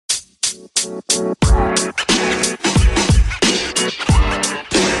Hey,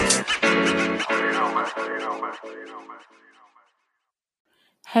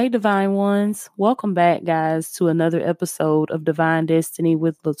 Divine Ones. Welcome back, guys, to another episode of Divine Destiny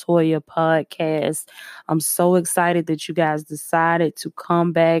with Latoya podcast. I'm so excited that you guys decided to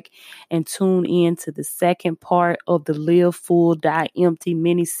come back and tune in to the second part of the Live Full, Die Empty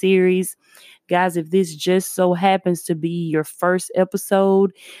mini series. Guys, if this just so happens to be your first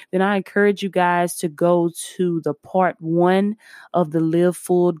episode, then I encourage you guys to go to the part 1 of the Live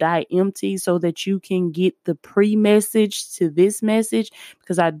Full, Die Empty so that you can get the pre-message to this message,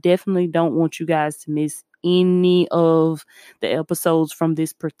 because I definitely don't want you guys to miss any of the episodes from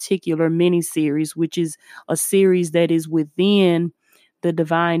this particular mini series, which is a series that is within the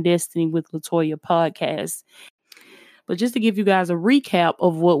Divine Destiny with Latoya podcast. But just to give you guys a recap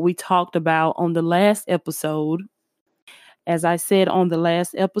of what we talked about on the last episode, as I said on the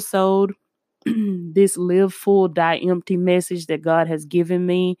last episode, this Live Full, Die Empty message that God has given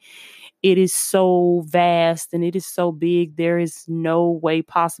me, it is so vast and it is so big. There is no way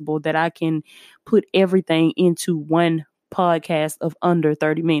possible that I can put everything into one podcast of under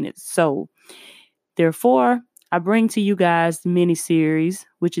 30 minutes. So therefore, I bring to you guys the mini series,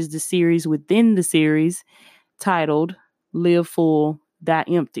 which is the series within the series titled Live Full, Die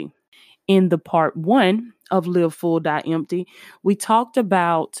Empty. In the part 1 of Live Full, Die Empty, we talked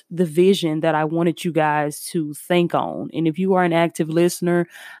about the vision that I wanted you guys to think on. And if you are an active listener,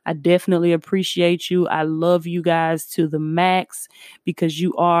 I definitely appreciate you. I love you guys to the max because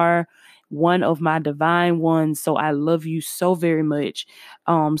you are one of my divine ones. So I love you so very much.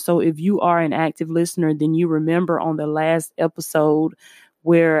 So if you are an active listener, then you remember on the last episode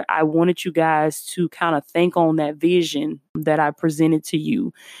where I wanted you guys to kind of think on that vision that I presented to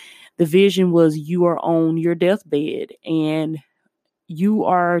you. The vision was you are on your deathbed and you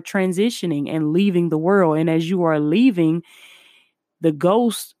are transitioning and leaving the world. And as you are leaving, the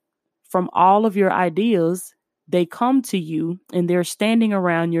ghosts from all of your ideas, they come to you and they're standing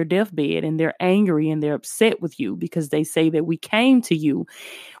around your deathbed and they're angry and they're upset with you because they say that we came to you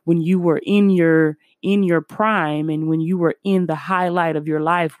when you were in your prime and when you were in the highlight of your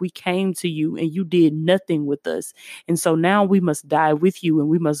life. We came to you and you did nothing with us. And so now we must die with you and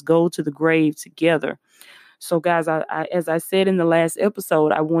we must go to the grave together. So guys, I as I said in the last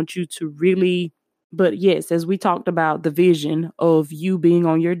episode, I want you to really, but yes, as we talked about the vision of you being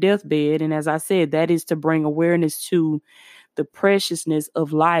on your deathbed. And as I said, that is to bring awareness to the preciousness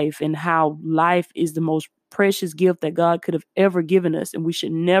of life and how life is the most precious gift that God could have ever given us. And we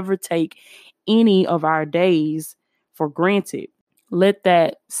should never take any of our days for granted. Let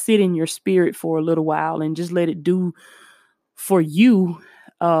that sit in your spirit for a little while and just let it do for you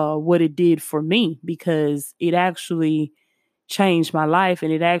what it did for me, because it actually changed my life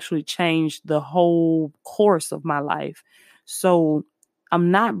and it actually changed the whole course of my life. So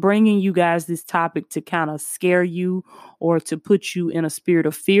I'm not bringing you guys this topic to kind of scare you or to put you in a spirit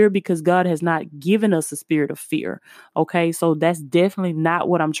of fear, because God has not given us a spirit of fear. Okay. So that's definitely not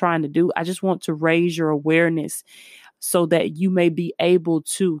what I'm trying to do. I just want to raise your awareness so that you may be able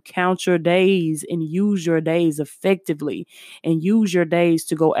to count your days and use your days effectively and use your days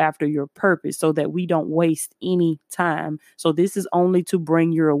to go after your purpose so that we don't waste any time. So this is only to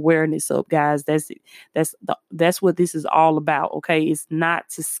bring your awareness up, guys. That's it. That's what this is all about. Okay. It's not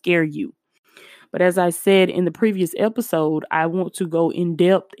to scare you. But as I said in the previous episode, I want to go in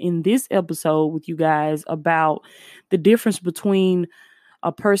depth in this episode with you guys about the difference between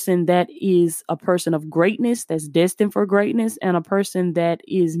a person that is a person of greatness, that's destined for greatness, and a person that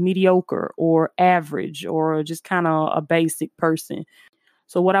is mediocre or average or just kind of a basic person.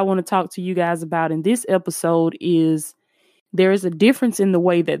 So what I want to talk to you guys about in this episode is there is a difference in the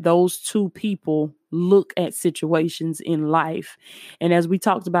way that those two people look at situations in life. And as we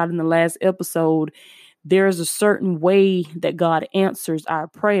talked about in the last episode, there's a certain way that God answers our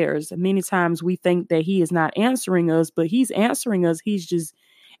prayers. Many times we think that He is not answering us, but He's answering us. He's just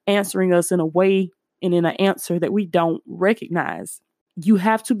answering us in a way and in an answer that we don't recognize. You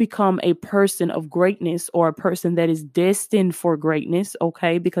have to become a person of greatness or a person that is destined for greatness,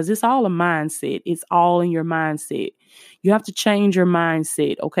 okay? Because it's all a mindset. It's all in your mindset. You have to change your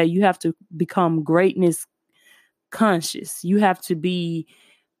mindset, okay? You have to become greatness conscious. You have to be,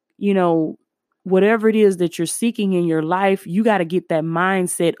 whatever it is that you're seeking in your life, you got to get that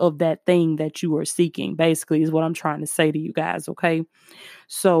mindset of that thing that you are seeking, basically, is what I'm trying to say to you guys, okay?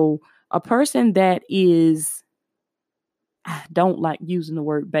 So a person that is I don't like using the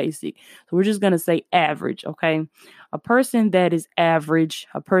word basic. So we're just going to say average, okay? A person that is average,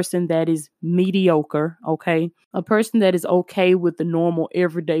 a person that is mediocre, okay? A person that is okay with the normal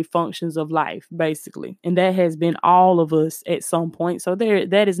everyday functions of life, basically. And that has been all of us at some point. So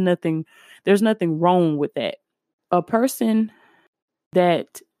there's nothing wrong with that. A person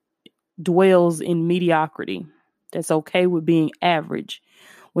that dwells in mediocrity, that's okay with being average.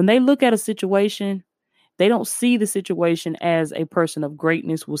 When they look at a situation, they don't see the situation as a person of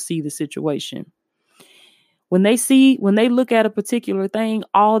greatness will see the situation. When they look at a particular thing,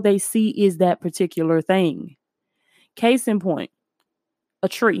 all they see is that particular thing. Case in point, a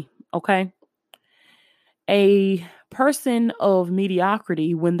tree, okay? A person of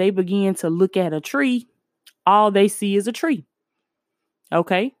mediocrity, when they begin to look at a tree, all they see is a tree.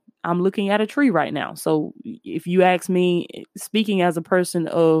 Okay? I'm looking at a tree right now. So if you ask me, speaking as a person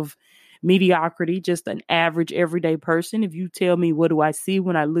of mediocrity, just an average everyday person, if you tell me what do I see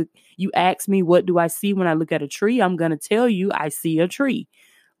when I look, you ask me what do I see when I look at a tree, I'm going to tell you I see a tree.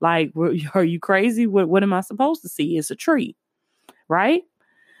 Like, are you crazy? What am I supposed to see? It's a tree, right?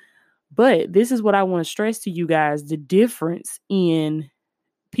 But this is what I want to stress to you guys, the difference in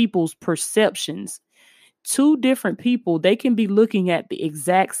people's perceptions. Two different people, they can be looking at the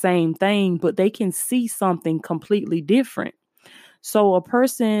exact same thing, but they can see something completely different. So a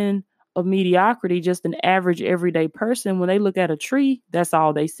person of mediocrity, just an average everyday person, when they look at a tree, that's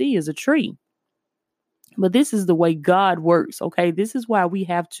all they see is a tree. But this is the way God works, okay? This is why we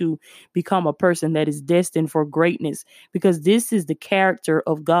have to become a person that is destined for greatness, because this is the character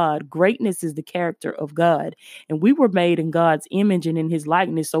of God. Greatness is the character of God. And we were made in God's image and in his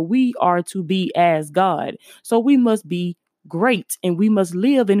likeness. So we are to be as God. So we must be great and we must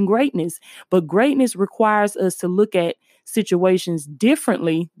live in greatness. But greatness requires us to look at situations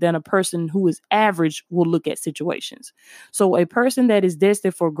differently than a person who is average will look at situations. So a person that is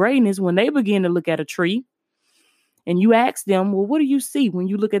destined for greatness, when they begin to look at a tree and you ask them, well, what do you see when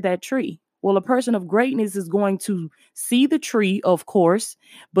you look at that tree? Well, a person of greatness is going to see the tree, of course,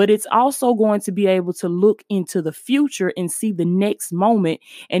 but it's also going to be able to look into the future and see the next moment.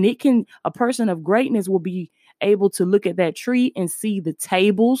 And a person of greatness will be able to look at that tree and see the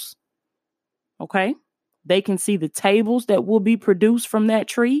tables. Okay. They can see the tables that will be produced from that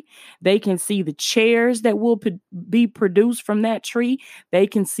tree. They can see the chairs that will be produced from that tree. They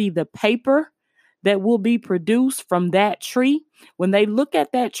can see the paper that will be produced from that tree. When they look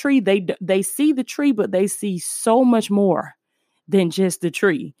at that tree, they see the tree, but they see so much more than just the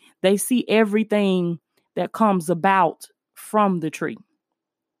tree. They see everything that comes about from the tree.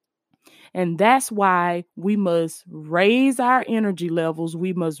 And that's why we must raise our energy levels.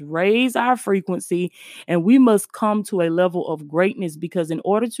 We must raise our frequency, and we must come to a level of greatness, because in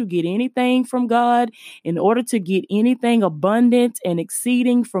order to get anything from God, in order to get anything abundant and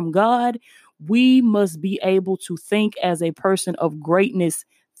exceeding from God, we must be able to think as a person of greatness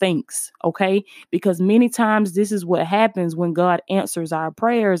thinks, okay? Because many times this is what happens when God answers our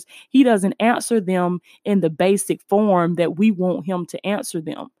prayers. He doesn't answer them in the basic form that we want him to answer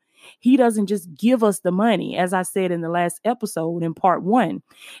them. He doesn't just give us the money. As I said in the last episode in part 1,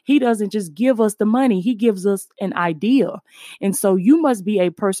 he doesn't just give us the money. He gives us an idea. And so you must be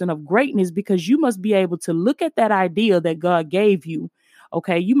a person of greatness, because you must be able to look at that idea that God gave you.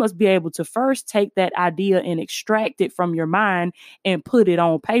 Okay, you must be able to first take that idea and extract it from your mind and put it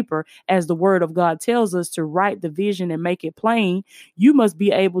on paper, as the word of God tells us to write the vision and make it plain. You must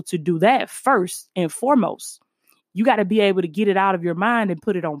be able to do that first and foremost. You got to be able to get it out of your mind and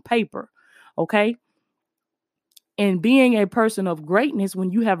put it on paper. Okay. And being a person of greatness,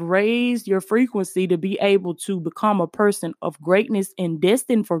 when you have raised your frequency to be able to become a person of greatness and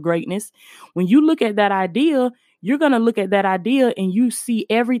destined for greatness, when you look at that idea, you're going to look at that idea and you see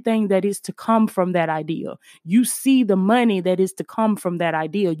everything that is to come from that idea. You see the money that is to come from that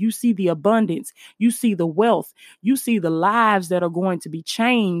idea. You see the abundance. You see the wealth. You see the lives that are going to be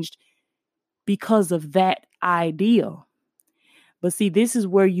changed because of that idea. But see, this is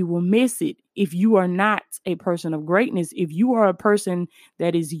where you will miss it if you are not a person of greatness. If you are a person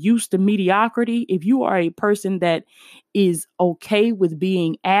that is used to mediocrity, if you are a person that is okay with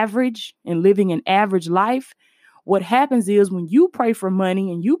being average and living an average life, what happens is when you pray for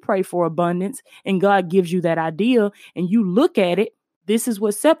money and you pray for abundance and God gives you that idea and you look at it, this is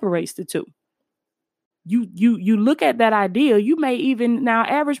what separates the two. You look at that idea, you may even, now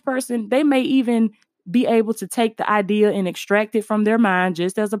average person, they may even be able to take the idea and extract it from their mind,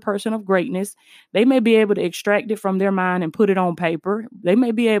 just as a person of greatness. They may be able to extract it from their mind and put it on paper. They may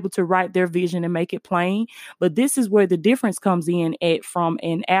be able to write their vision and make it plain. But this is where the difference comes in from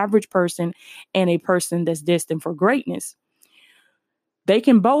an average person and a person that's destined for greatness. They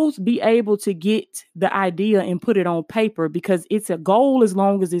can both be able to get the idea and put it on paper because it's a goal as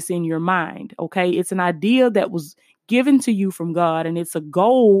long as it's in your mind. Okay. It's an idea that was given to you from God, and it's a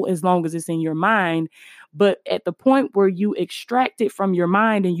goal as long as it's in your mind. But at the point where you extract it from your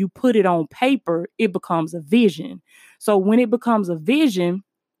mind and you put it on paper, it becomes a vision. So when it becomes a vision,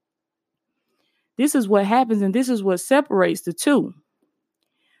 this is what happens, and this is what separates the two.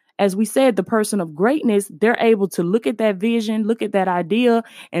 As we said, the person of greatness, they're able to look at that vision, look at that idea,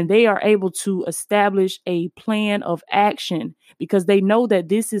 and they are able to establish a plan of action because they know that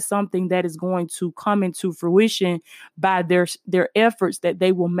this is something that is going to come into fruition by their efforts that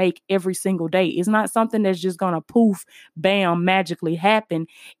they will make every single day. It's not something that's just going to poof, bam, magically happen.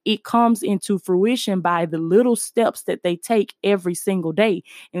 It comes into fruition by the little steps that they take every single day.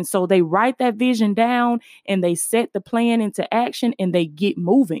 And so they write that vision down and they set the plan into action and they get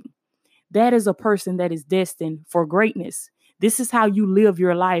moving. That is a person that is destined for greatness. This is how you live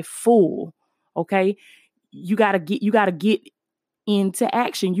your life full. Okay. You got to get into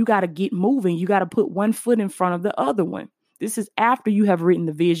action. You got to get moving. You got to put one foot in front of the other one. This is after you have written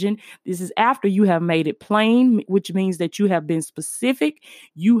the vision. This is after you have made it plain, which means that you have been specific.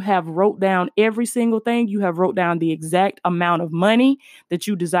 You have wrote down every single thing. You have wrote down the exact amount of money that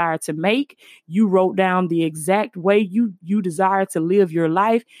you desire to make. You wrote down the exact way you desire to live your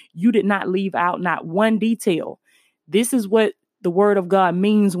life. You did not leave out not one detail. This is what the word of God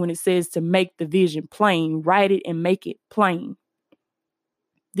means when it says to make the vision plain. Write it and make it plain.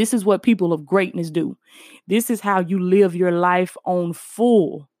 This is what people of greatness do. This is how you live your life on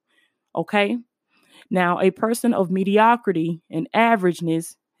full. Okay. Now, a person of mediocrity and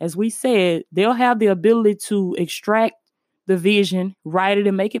averageness, as we said, they'll have the ability to extract the vision, write it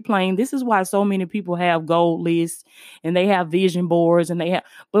and make it plain. This is why so many people have goal lists and they have vision boards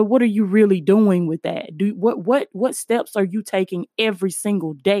but what are you really doing with that? What steps are you taking every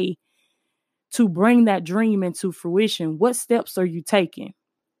single day to bring that dream into fruition? What steps are you taking?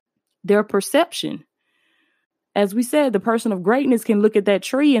 Their perception. As we said, the person of greatness can look at that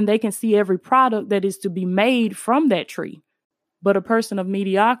tree and they can see every product that is to be made from that tree. But a person of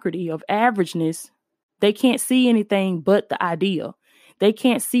mediocrity, of averageness, they can't see anything but the idea. They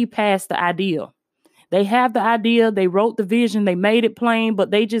can't see past the idea. They have the idea, they wrote the vision, they made it plain, but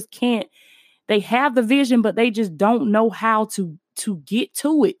they just can't. They have the vision, but they just don't know how to get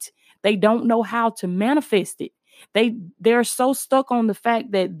to it. They don't know how to manifest it. They're so stuck on the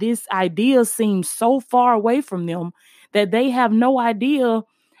fact that this idea seems so far away from them that they have no idea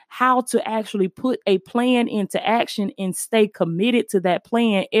how to actually put a plan into action and stay committed to that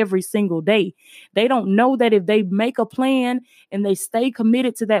plan every single day. They don't know that if they make a plan and they stay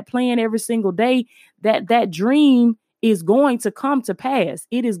committed to that plan every single day, that dream is going to come to pass.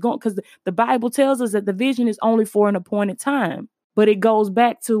 It is going, because the Bible tells us that the vision is only for an appointed time. But it goes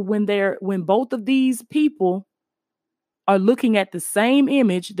back to when both of these people are looking at the same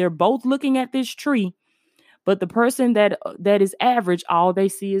image. They're both looking at this tree, but the person that is average, all they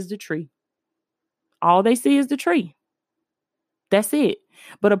see is the tree. All they see is the tree. That's it.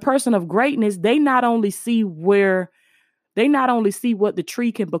 But a person of greatness, they not only see what the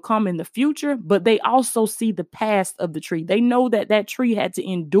tree can become in the future, but they also see the past of the tree. They know that tree had to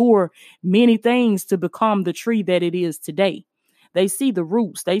endure many things to become the tree that it is today. They see the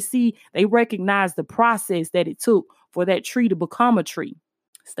roots. They recognize the process that it took for that tree to become a tree.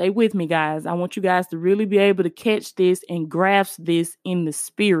 Stay with me, guys. I want you guys to really be able to catch this and grasp this in the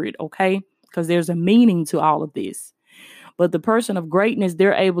spirit, okay? Because there's a meaning to all of this. But the person of greatness,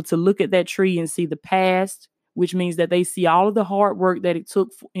 they're able to look at that tree and see the past, which means that they see all of the hard work that it took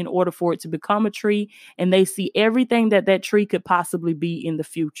in order for it to become a tree. And they see everything that tree could possibly be in the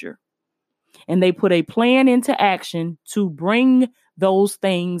future. And they put a plan into action to bring those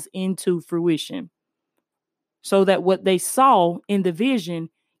things into fruition so that what they saw in the vision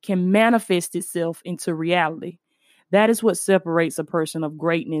can manifest itself into reality. That is what separates a person of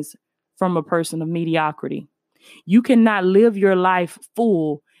greatness from a person of mediocrity. You cannot live your life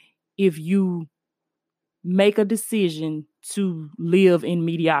full if you make a decision to live in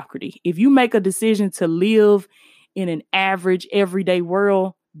mediocrity. If you make a decision to live in an average, everyday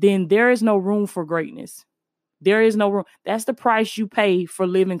world, then there is no room for greatness. There is no room. That's the price you pay for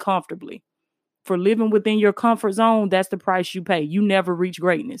living comfortably. For living within your comfort zone, that's the price you pay. You never reach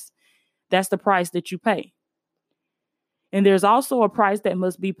greatness. That's the price that you pay. And there's also a price that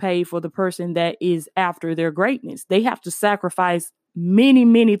must be paid for the person that is after their greatness. They have to sacrifice many,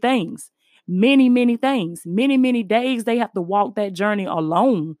 many things. Many, many things. Many, many days they have to walk that journey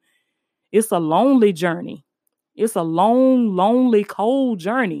alone. It's a lonely journey. It's a long, lonely, cold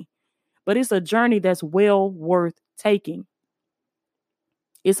journey. But it's a journey that's well worth taking.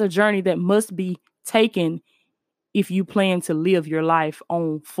 It's a journey that must be taken if you plan to live your life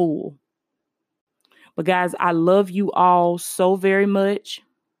on full. But guys, I love you all so very much.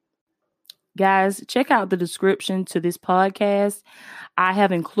 Guys, check out the description to this podcast. I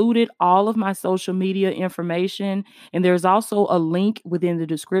have included all of my social media information, and there's also a link within the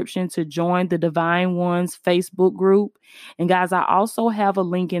description to join the Divine Ones Facebook group. And guys, I also have a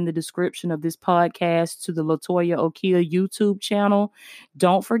link in the description of this podcast to the Latoya Okia YouTube channel.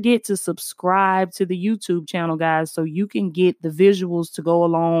 Don't forget to subscribe to the YouTube channel, guys, so you can get the visuals to go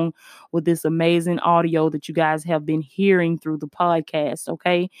along with this amazing audio that you guys have been hearing through the podcast,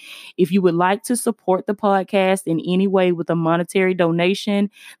 okay? If you would like to support the podcast in any way with a monetary donation,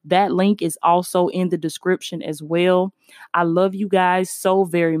 that link is also in the description as well. I love you guys so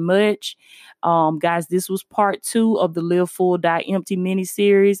very much. Guys, this was part 2 of the Live Full, Die Empty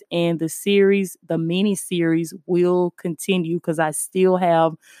mini-series, and the mini-series will continue because I still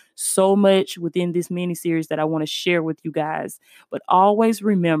have so much within this mini-series that I want to share with you guys. But always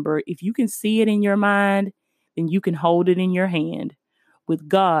remember, if you can see it in your mind, then you can hold it in your hand. With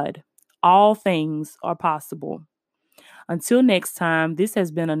God, all things are possible. Until next time, this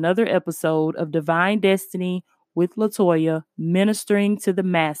has been another episode of Divine Destiny with Latoya, ministering to the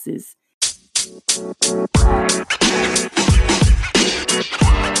masses.